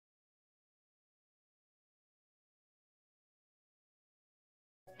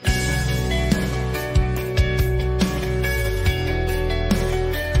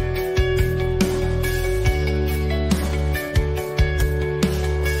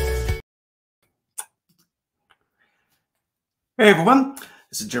Hey everyone,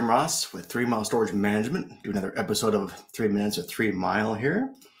 this is Jim Ross with 3 Mile Storage Management. Do another episode of 3 Minutes or 3 Mile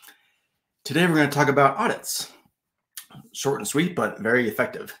here. Today we're going to talk about audits. Short and sweet, but very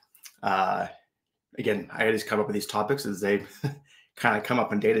effective. Again, I always come up with these topics as they kind of come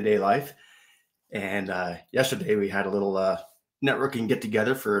up in day-to-day life. And yesterday we had a little networking get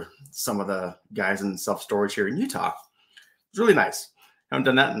together for some of the guys in self-storage here in Utah. It was really nice. I haven't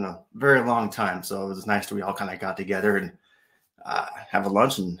done that in a very long time, so it was nice that we all kind of got together and have a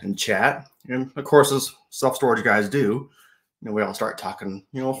lunch and chat. And of course, as self-storage guys do, we all start talking,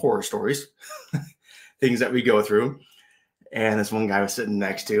 horror stories, things that we go through. And this one guy was sitting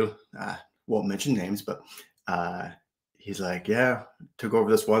next to, won't mention names, but he's like, yeah, took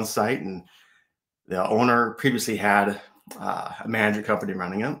over this one site, and the owner previously had a management company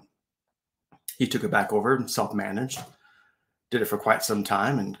running it. He took it back over and self-managed, did it for quite some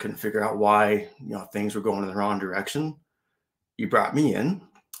time and couldn't figure out why, things were going in the wrong direction. He brought me in,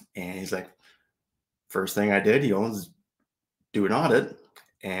 and he's like, first thing I did, was do an audit,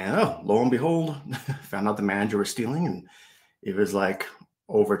 and lo and behold, found out the manager was stealing, and it was like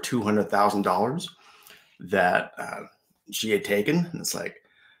over $200,000 that she had taken. And it's like,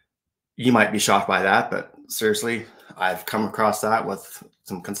 you might be shocked by that, but seriously, I've come across that with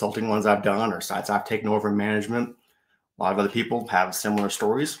some consulting ones I've done or sites I've taken over in management. A lot of other people have similar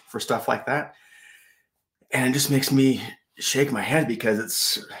stories for stuff like that, and it just makes me shake my head because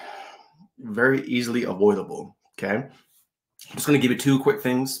it's very easily avoidable. Okay. I'm just going to give you 2 quick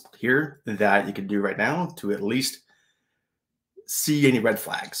things here that you can do right now to at least see any red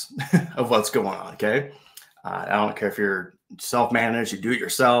flags of what's going on. Okay. I don't care if you're self-managed, you do it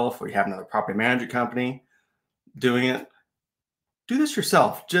yourself, or you have another property management company doing it. Do this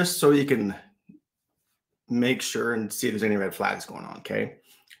yourself just so you can make sure and see if there's any red flags going on. Okay.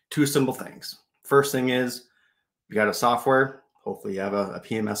 2 simple things. First thing is, you got a software, hopefully you have a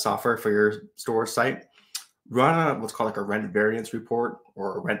PMS software for your storage site. Run what's called like a rent variance report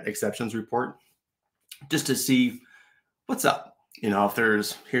or a rent exceptions report, just to see what's up.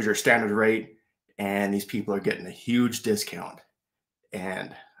 If here's your standard rate and these people are getting a huge discount.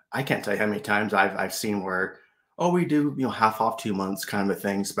 And I can't tell you how many times I've seen where, we do, half off 2 months kind of a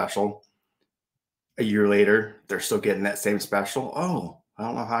thing special. A year later, they're still getting that same special. I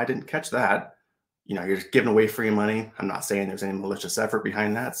don't know how I didn't catch that. You're just giving away free money. I'm not saying there's any malicious effort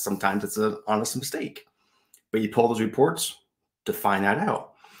behind that. Sometimes it's an honest mistake, but you pull those reports to find that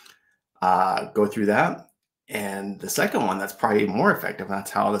out. Go through that. And the second one that's probably more effective, and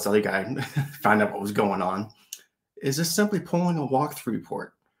that's how this other guy found out what was going on, is just simply pulling a walkthrough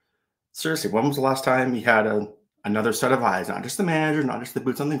report. Seriously, when was the last time you had another set of eyes, not just the manager, not just the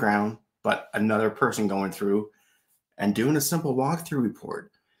boots on the ground, but another person going through and doing a simple walkthrough report?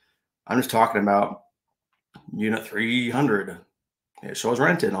 I'm just talking about unit 300. It shows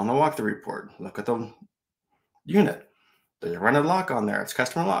rented on the walkthrough report. Look at the unit. There's a rented lock on there. It's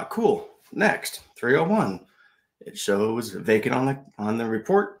customer lock. Cool. Next, 301. It shows vacant on the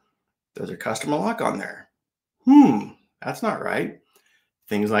report. There's a customer lock on there. That's not right.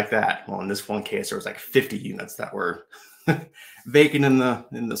 Things like that. Well, in this one case, there was like 50 units that were vacant in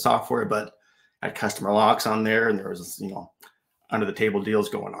the software, but had customer locks on there, and there was under the table deals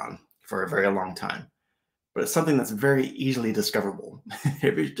going on for a very long time. But it's something that's very easily discoverable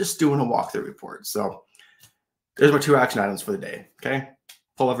if you're just doing a walkthrough report. So there's my 2 action items for the day. Okay.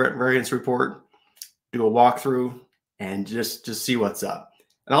 Pull a variance report, do a walkthrough, and just see what's up.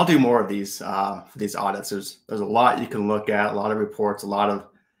 And I'll do more of these for these audits. There's a lot you can look at, a lot of reports, a lot of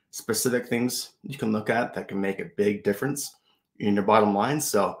specific things you can look at that can make a big difference in your bottom line.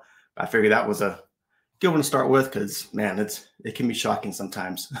 So I figured that was a good one to start with, because man, it can be shocking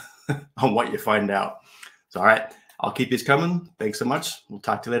sometimes on what you find out. So, all right, I'll keep these coming. Thanks so much. We'll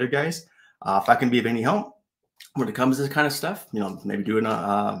talk to you later, guys. If I can be of any help when it comes to this kind of stuff, maybe doing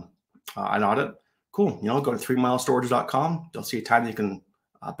an audit, cool. Go to 3milestorage.com. You'll see a time you can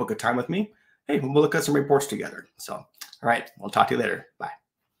book a time with me. Hey, we'll look at some reports together. So, all right, we'll talk to you later. Bye.